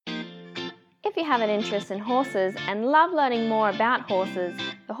If you have an interest in horses and love learning more about horses,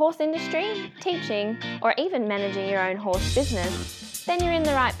 the horse industry, teaching, or even managing your own horse business, then you're in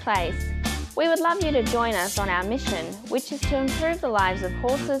the right place. We would love you to join us on our mission, which is to improve the lives of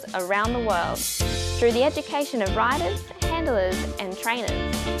horses around the world through the education of riders, handlers, and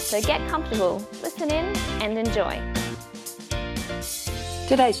trainers. So get comfortable, listen in, and enjoy.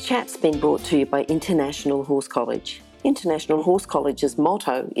 Today's chat's been brought to you by International Horse College. International Horse College's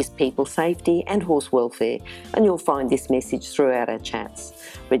motto is people safety and horse welfare, and you'll find this message throughout our chats.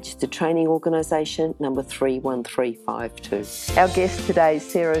 Registered Training Organisation number 31352. Our guest today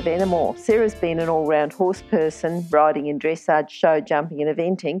is Sarah Venamore. Sarah's been an all-round horse person, riding in dressage, show jumping and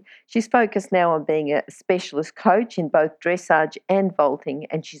eventing. She's focused now on being a specialist coach in both dressage and vaulting,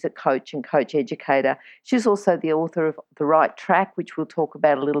 and she's a coach and coach educator. She's also the author of The Right Track, which we'll talk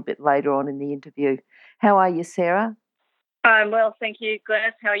about a little bit later on in the interview. How are you, Sarah? I'm well, thank you,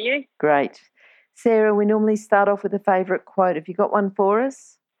 Glenys. How are you? Great. Sarah, we normally start off with a favourite quote. Have you got one for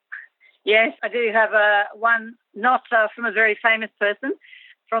us? Yes, I do have one, not from a very famous person,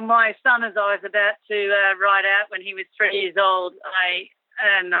 from my son as I was about to ride out when he was 3 years old. I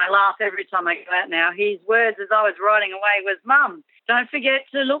laugh every time I go out now. His words as I was riding away was, "Mum, don't forget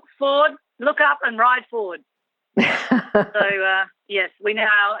to look forward, look up and ride forward." So, yes, we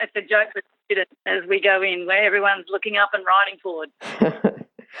now, it's a joke with students as we go in, where everyone's looking up and riding forward.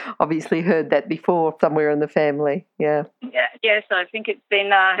 Obviously heard that before somewhere in the family, yeah. Yes, I think it's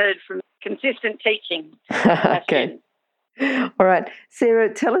been heard from consistent teaching. Okay. All right.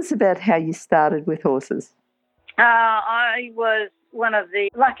 Sarah, tell us about how you started with horses. I was one of the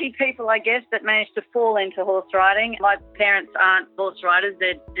lucky people, I guess, that managed to fall into horse riding. My parents aren't horse riders.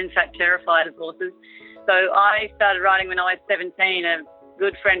 They're, in fact, terrified of horses. So I started riding when I was 17. A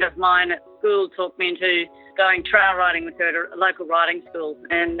good friend of mine at school talked me into going trail riding with her at a local riding school,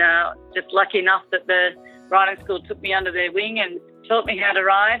 and just lucky enough that the riding school took me under their wing and taught me how to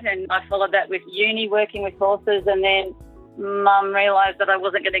ride, and I followed that with uni, working with horses, and then Mum realised that I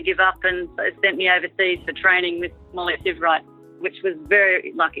wasn't going to give up and sent me overseas for training with Molly Sivrite, which was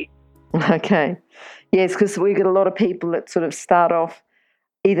very lucky. Okay. Yes, because we get a lot of people that sort of start off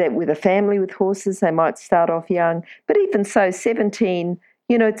either with a family with horses, they might start off young, but even so, 17,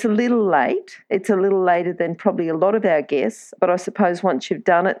 it's a little late. It's a little later than probably a lot of our guests, but I suppose once you've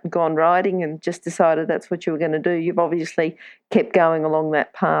done it and gone riding and just decided that's what you were going to do, you've obviously kept going along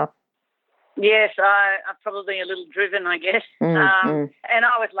that path. Yes, I'm probably a little driven, I guess. And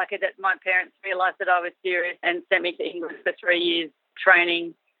I was lucky that my parents realised that I was serious and sent me to England for 3 years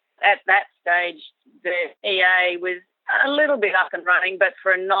training. At that stage, the EA was a little bit up and running, but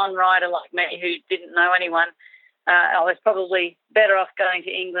for a non-rider like me who didn't know anyone, I was probably better off going to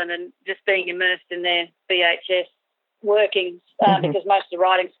England and just being immersed in their BHS workings because most of the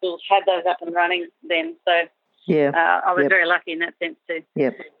riding schools had those up and running then. So I was very lucky in that sense to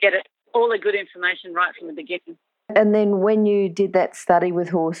get all the good information right from the beginning. And then when you did that study with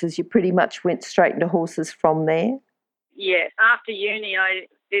horses, you pretty much went straight into horses from there? Yes. After uni, I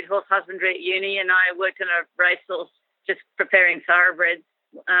did horse husbandry at uni, and I worked in a racehorse just preparing thoroughbreds,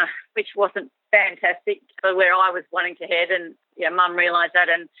 which wasn't fantastic for where I was wanting to head. And Mum realised that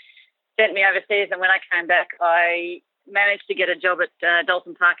and sent me overseas. And when I came back, I managed to get a job at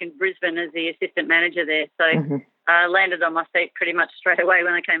Dalton Park in Brisbane as the assistant manager there. So I landed on my feet pretty much straight away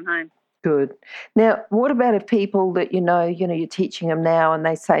when I came home. Good. Now, what about if people that you're teaching them now and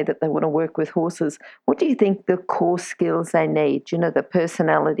they say that they want to work with horses, what do you think the core skills they need, the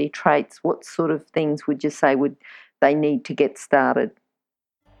personality traits, what sort of things would you say would they need to get started?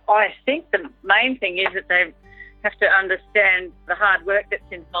 I think the main thing is that they have to understand the hard work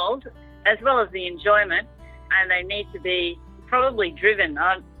that's involved as well as the enjoyment, and they need to be probably driven.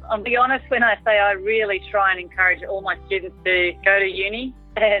 I'll be honest when I say I really try and encourage all my students to go to uni,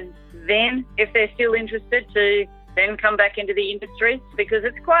 and then if they're still interested to then come back into the industry, because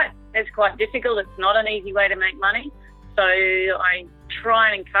it's quite difficult. It's not an easy way to make money. So I try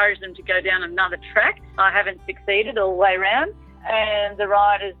and encourage them to go down another track. I haven't succeeded all the way around, and the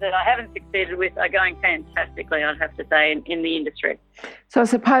riders that I haven't succeeded with are going fantastically, I'd have to say, in the industry. So I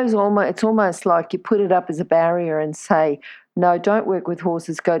suppose it's almost like you put it up as a barrier and say, no, don't work with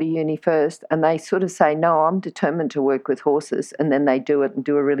horses, go to uni first. And they sort of say, no, I'm determined to work with horses, and then they do it and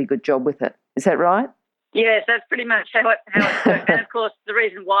do a really good job with it. Is that right? Yes, that's pretty much how it works. And, of course, the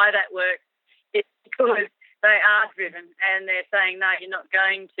reason why that works is because they are driven and they're saying, no, you're not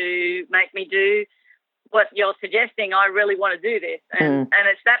going to make me do what you're suggesting. I really want to do this. And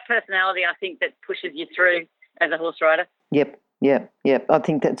it's that personality, I think, that pushes you through as a horse rider. Yep. I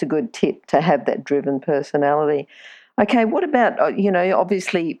think that's a good tip, to have that driven personality. Okay, what about,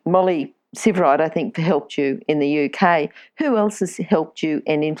 obviously Molly Sivride, I think, helped you in the UK. Who else has helped you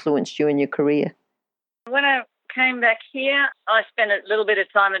and influenced you in your career? When I came back here, I spent a little bit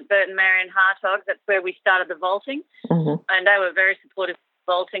of time at Burton Marion Hartog. That's where we started the vaulting. Mm-hmm. And they were very supportive of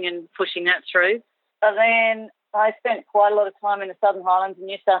vaulting and pushing that through. And then I spent quite a lot of time in the Southern Highlands in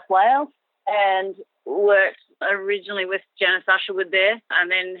New South Wales and worked originally with Janice Usherwood there,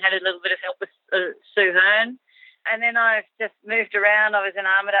 and then had a little bit of help with Sue Hearn. And then I just moved around. I was in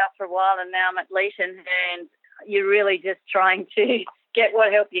Armidale for a while, and now I'm at Leeton, and you're really just trying to get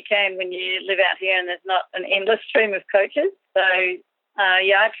what help you can when you live out here and there's not an endless stream of coaches. So,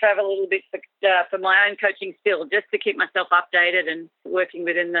 I travel a little bit for my own coaching still, just to keep myself updated and working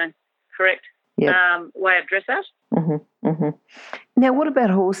within the correct way of dressage. Mm-hmm, mm-hmm. Now, what about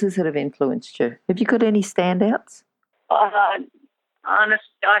horses that have influenced you? Have you got any standouts? Honestly,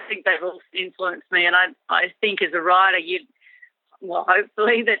 I think they've all influenced me, and I think as a rider,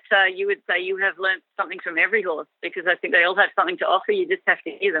 hopefully that you would say you have learnt something from every horse, because I think they all have something to offer. You just have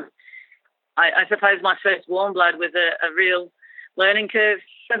to hear them. I suppose my first warm blood was a real learning curve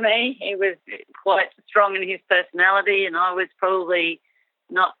for me. He was quite strong in his personality, and I was probably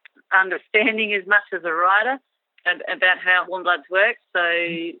not understanding as much as a rider about how warm bloods work. So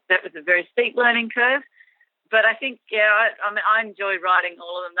that was a very steep learning curve. But I think, I enjoy riding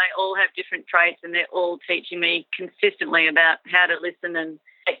all of them. They all have different traits, and they're all teaching me consistently about how to listen and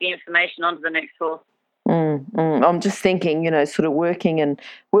take the information onto the next horse. I'm just thinking, sort of working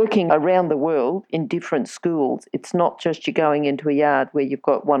around the world in different schools. It's not just you going into a yard where you've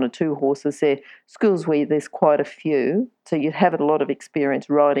got one or two horses there. Schools where there's quite a few, so you'd have a lot of experience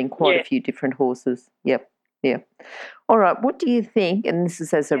riding quite a few different horses. Yep. Yeah. All right. What do you think, and this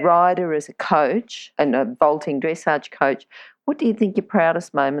is as a rider, as a coach, and a vaulting dressage coach, what do you think your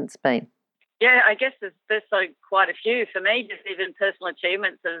proudest moment's been? Yeah, I guess there's quite a few for me, just even personal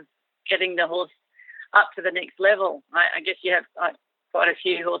achievements of getting the horse up to the next level. I guess you have quite a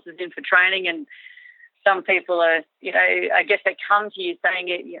few horses in for training, and some people are, I guess they come to you saying,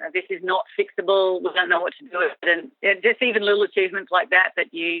 this is not fixable, we don't know what to do with it. And just even little achievements like that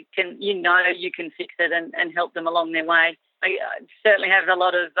you can fix it and help them along their way. I certainly have a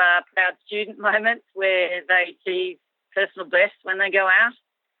lot of proud student moments where they achieve personal best when they go out.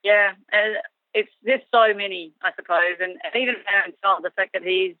 Yeah, and there's so many, I suppose. And even Aaron Child, the fact that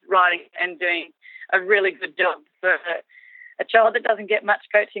he's riding and doing a really good job for a child that doesn't get much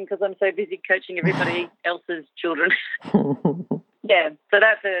coaching because I'm so busy coaching everybody else's children. Yeah, so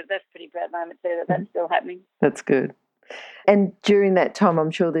that's a pretty proud moment too, that's still happening. That's good. And during that time,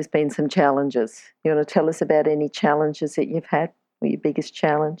 I'm sure there's been some challenges. You want to tell us about any challenges that you've had, or your biggest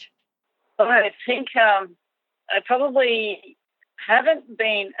challenge? I think I probably haven't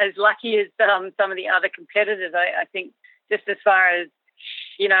been as lucky as some of the other competitors. I think just as far as,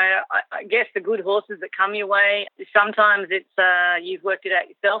 I guess the good horses that come your way, sometimes it's you've worked it out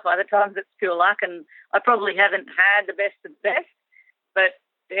yourself, other times it's pure luck, and I probably haven't had the best of the best. But,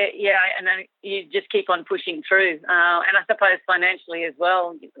 and then you just keep on pushing through. And I suppose financially as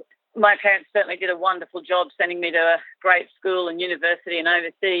well. My parents certainly did a wonderful job sending me to a great school and university and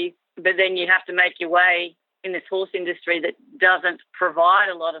overseas, but then you have to make your way in this horse industry that doesn't provide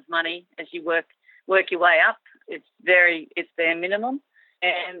a lot of money as you work your way up. It's bare minimum.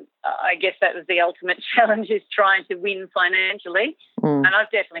 And I guess that was the ultimate challenge, is trying to win financially. And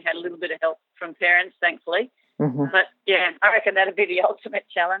I've definitely had a little bit of help from parents, thankfully. Mm-hmm. But, I reckon that'd be the ultimate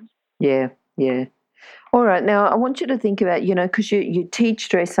challenge. Yeah. All right. Now, I want you to think about, because you teach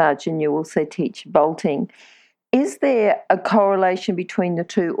dressage and you also teach vaulting. Is there a correlation between the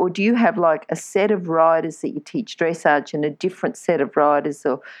two, or do you have like a set of riders that you teach dressage and a different set of riders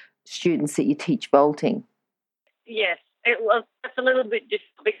or students that you teach vaulting? Yes. It's a little bit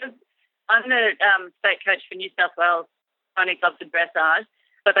different because I'm the state coach for New South Wales Pony Club for dressage,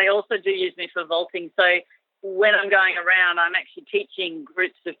 but they also do use me for vaulting. So when I'm going around, I'm actually teaching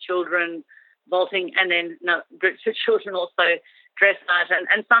groups of children vaulting, and then groups of children also dressage,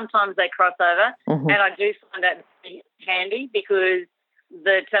 and sometimes they cross over. Mm-hmm. And I do find that really handy, because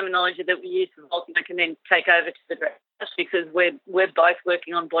the terminology that we use for vaulting I can then take over to the dressage, because we're both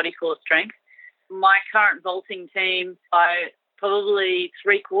working on body core strength. My current vaulting team, probably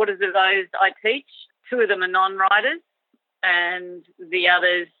 3/4 of those I teach. 2 of them are non-riders, and the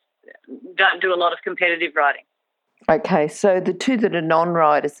others don't do a lot of competitive riding. Okay, so the 2 that are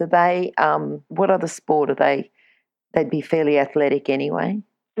non-riders, are they, what other sport are they? They'd be fairly athletic anyway.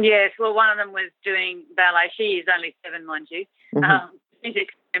 Yes, well, one of them was doing ballet. She is only 7, mind you. Mm-hmm. She's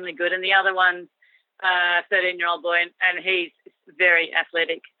extremely good. And the other one's a 13-year-old boy, and he's very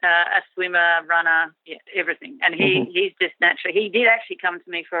athletic, a swimmer, runner, yeah, everything. And he's just naturally, he did actually come to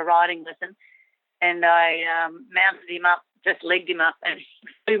me for a riding lesson, and I mounted him up, just legged him up, and he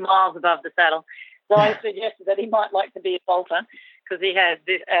flew miles above the saddle. So I suggested that he might like to be a vaulter because he has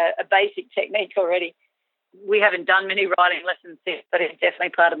a basic technique already. We haven't done many riding lessons yet, but he's definitely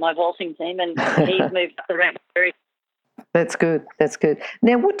part of my vaulting team, and he's moved up the ranks very. That's good. That's good.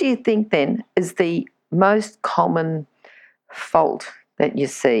 Now, what do you think then is the most common fault that you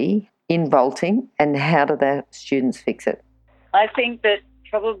see in vaulting, and how do the students fix it? I think that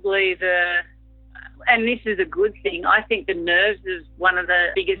probably and this is a good thing, I think the nerves is one of the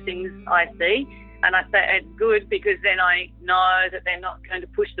biggest things I see. And I say it's good because then I know that they're not going to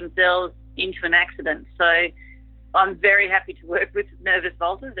push themselves into an accident. So I'm very happy to work with nervous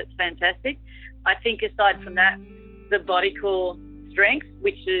vaulters. It's fantastic. I think aside from that, the body core strength,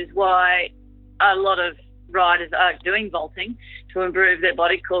 which is why a lot of riders are doing vaulting to improve their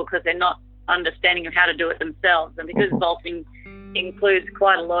body core because they're not understanding of how to do it themselves. And because vaulting includes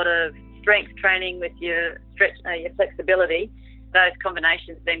quite a lot of strength training with your stretch, your flexibility, those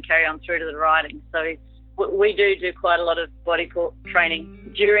combinations then carry on through to the riding. So we do quite a lot of body core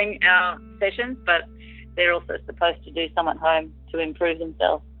training during our sessions, but they're also supposed to do some at home to improve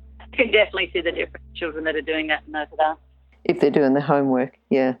themselves. You can definitely see the difference in children that are doing that and those that aren't. If they're doing the homework,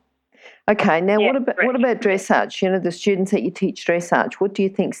 yeah. Okay, now what about dressage? You know, the students that you teach dressage, what do you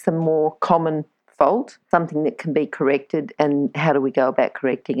think is the more common fault, something that can be corrected, and how do we go about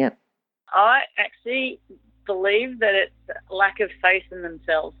correcting it? I actually believe that it's lack of faith in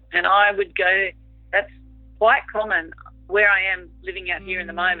themselves, and I would go, that's quite common where I am living out here in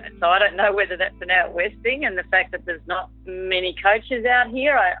the moment. So I don't know whether that's an out west thing and the fact that there's not many coaches out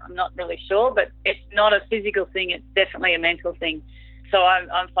here, I'm not really sure, but it's not a physical thing, it's definitely a mental thing. So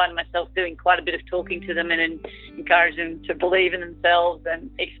I'm finding myself doing quite a bit of talking to them and encouraging them to believe in themselves and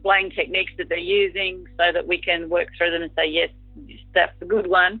explain techniques that they're using so that we can work through them and say, yes, that's a good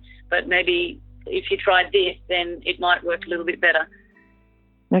one, but maybe if you tried this, then it might work a little bit better.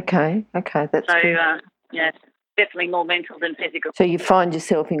 Okay, that's so, good. Yeah, definitely more mental than physical. So you find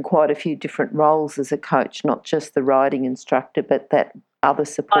yourself in quite a few different roles as a coach, not just the riding instructor, but that other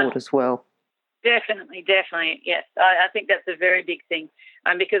support as well. Definitely, yes. I think that's a very big thing.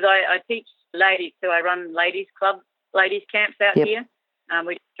 Because I teach ladies, so I run ladies camps out here.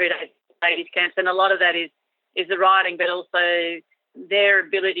 We do 3 days ladies camps, and a lot of that is the riding, but also their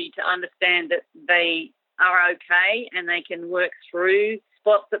ability to understand that they are okay and they can work through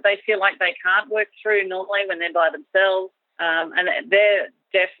spots that they feel like they can't work through normally when they're by themselves. And they're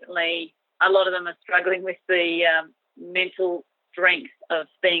definitely, a lot of them are struggling with the mental strength of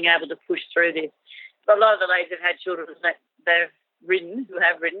being able to push through this. But a lot of the ladies have had children that who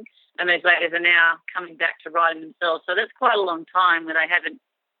have ridden, and those ladies are now coming back to riding themselves. So that's quite a long time where they haven't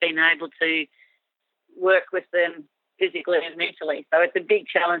been able to work with them physically and mentally. So it's a big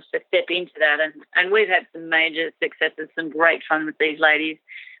challenge to step into that. And we've had some major successes, some great fun with these ladies,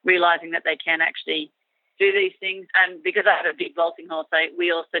 realising that they can actually do these things. And because I have a big vaulting horse,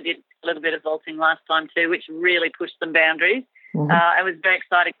 we also did a little bit of vaulting last time too, which really pushed some boundaries. Mm-hmm. It was very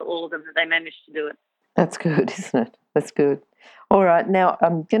exciting for all of them that they managed to do it. That's good, isn't it? That's good. All right, now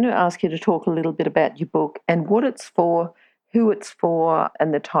I'm going to ask you to talk a little bit about your book and what it's for, who it's for,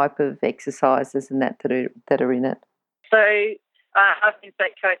 and the type of exercises and that are in it. So I've been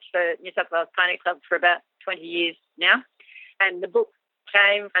state coach for New South Wales Pony Club for about 20 years now, and the book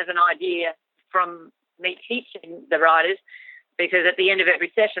came as an idea from me teaching the riders, because at the end of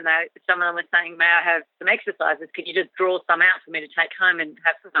every session, some of them were saying, may I have some exercises? Could you just draw some out for me to take home and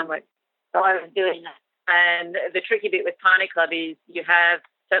have some homework? So I was doing that. And the tricky bit with Pony Club is you have,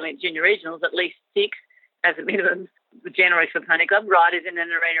 certainly at junior regionals, at least 6 as a minimum, generally for Pony Club, riders in an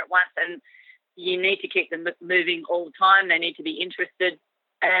arena at once. And you need to keep them moving all the time. They need to be interested.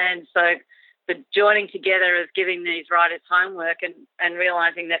 And so the joining together of giving these riders homework and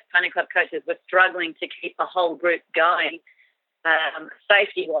realising that Pony Club coaches were struggling to keep the whole group going,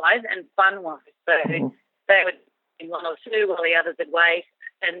 safety-wise and fun-wise. So they would in 1 or 2 while the others would wait,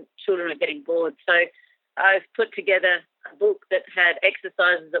 and children were getting bored. So I've put together a book that had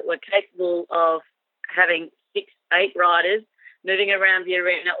exercises that were capable of having 6, 8 riders moving around the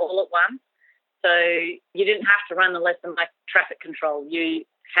arena all at once. So you didn't have to run the lesson like traffic control. You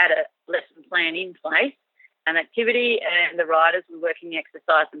had a lesson plan in place, an activity, and the riders were working the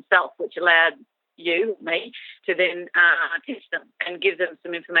exercise themselves, which allowed me, to then teach them and give them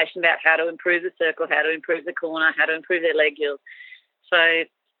some information about how to improve the circle, how to improve the corner, how to improve their leg yield. So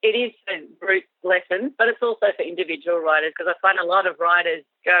it is for group lessons, but it's also for individual riders, because I find a lot of riders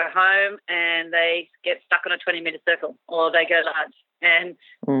go home and they get stuck on a 20-metre circle, or they go large. And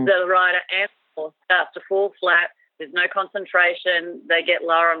the rider and the horse starts to fall flat. There's no concentration. They get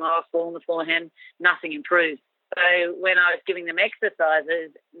lower and lower, fall in the forehand. Nothing improves. So when I was giving them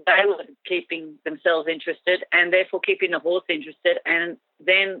exercises, they were keeping themselves interested and therefore keeping the horse interested, and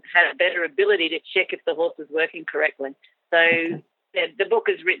then had a better ability to check if the horse was working correctly. So the book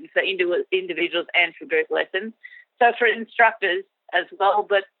is written for individuals and for group lessons. So for instructors as well,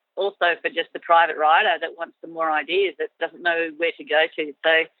 but also for just the private rider that wants some more ideas, that doesn't know where to go to.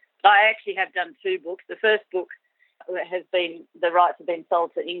 So I actually have done 2 books. The first book has been, the rights have been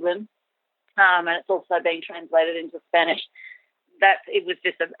sold to England, and it's also been translated into Spanish. That it was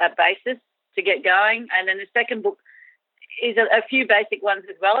just a basis to get going. And then the second book is a few basic ones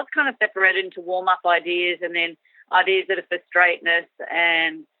as well. It's kind of separated into warm-up ideas and then ideas that are for straightness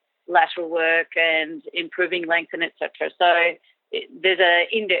and lateral work and improving length and etc. So there's an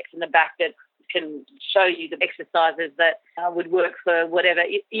index in the back that can show you the exercises that would work for whatever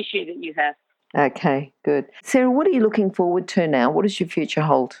issue that you have. Okay, good. Sarah, what are you looking forward to now? What does your future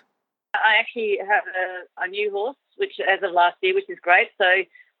hold? I actually have a new horse, which as of last year, which is great. So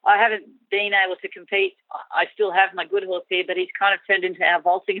I haven't been able to compete. I still have my good horse here, but he's kind of turned into our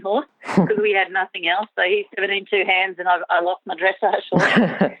vaulting horse because we had nothing else. So he's 17 two-hands and I lost my dressage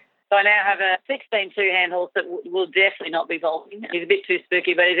horse. So I now have a 16 two-hand horse that will definitely not be vaulting. He's a bit too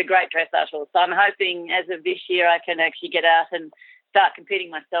spooky, but he's a great dressage horse. So I'm hoping as of this year I can actually get out and start competing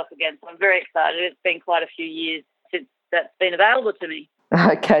myself again. So I'm very excited. It's been quite a few years since that's been available to me.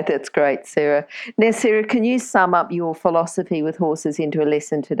 Okay, that's great, Sarah. Now, Sarah, can you sum up your philosophy with horses into a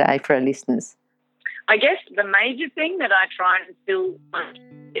lesson today for our listeners? I guess the major thing that I try and instill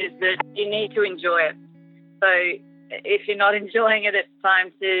is that you need to enjoy it. So if you're not enjoying it, it's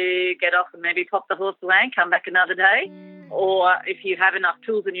time to get off and maybe pop the horse away and come back another day. Or if you have enough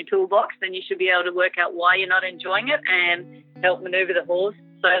tools in your toolbox, then you should be able to work out why you're not enjoying it and help manoeuvre the horse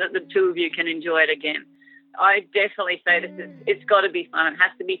so that the two of you can enjoy it again. I definitely say this it's got to be fun. It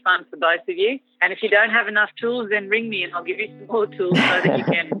has to be fun for both of you. And if you don't have enough tools, then ring me and I'll give you some more tools so that you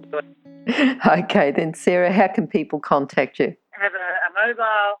can enjoy it. Okay, then Sarah, how can people contact you? Have a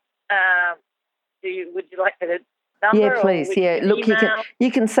mobile. Would you like the number? Yeah, please. Yeah, look,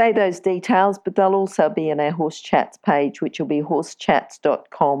 you can say those details, but they'll also be on our Horse Chats page, which will be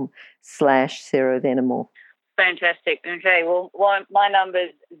horsechats.com/Sarah Venamore. Fantastic. Okay, well, my number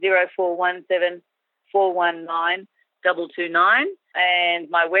is 0417 419 229, and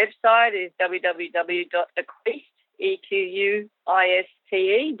my website is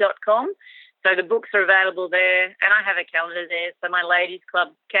www.equiste.com. So the books are available there, and I have a calendar there. So my ladies'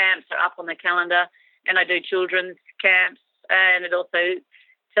 club camps are up on the calendar, and I do children's camps, and it also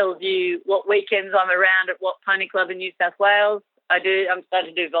tells you what weekends I'm around at what pony club in New South Wales. I'm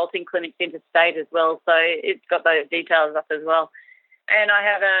starting to do vaulting clinics interstate as well, so it's got those details up as well. And I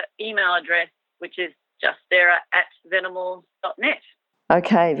have an email address, which is just sarah@venamore.net.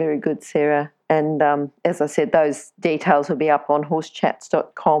 Okay, very good, Sarah. And as I said, those details will be up on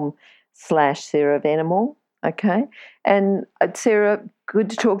horsechats.com/Sarah Venamore. Okay. And Sarah, good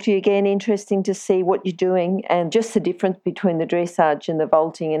to talk to you again. Interesting to see what you're doing and just the difference between the dressage and the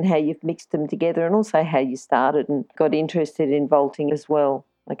vaulting and how you've mixed them together, and also how you started and got interested in vaulting as well.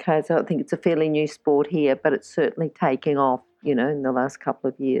 Okay, so I think it's a fairly new sport here, but it's certainly taking off, in the last couple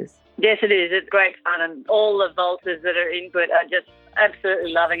of years. Yes, it is. It's great fun, and all the vaulters that are into it are just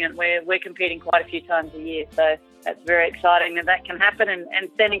absolutely loving it. We're competing quite a few times a year, so that's very exciting that can happen,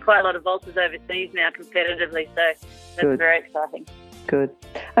 and sending quite a lot of vaulters overseas now competitively, so that's Good. Very exciting. Good.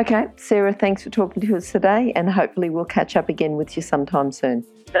 Okay, Sarah, thanks for talking to us today, and hopefully we'll catch up again with you sometime soon.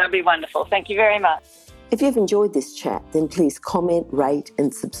 That'll be wonderful. Thank you very much. If you've enjoyed this chat, then please comment, rate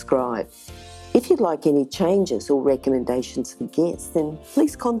and subscribe. If you'd like any changes or recommendations for guests, then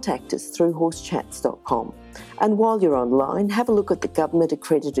please contact us through horsechats.com. And while you're online, have a look at the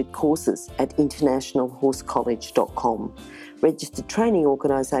government-accredited courses at internationalhorsecollege.com. Registered Training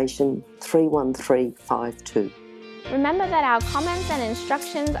Organisation 31352. Remember that our comments and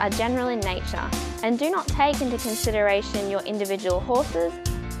instructions are general in nature and do not take into consideration your individual horses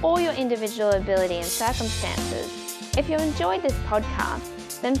or your individual ability and circumstances. If you enjoyed this podcast,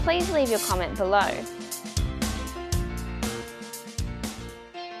 then please leave your comment below.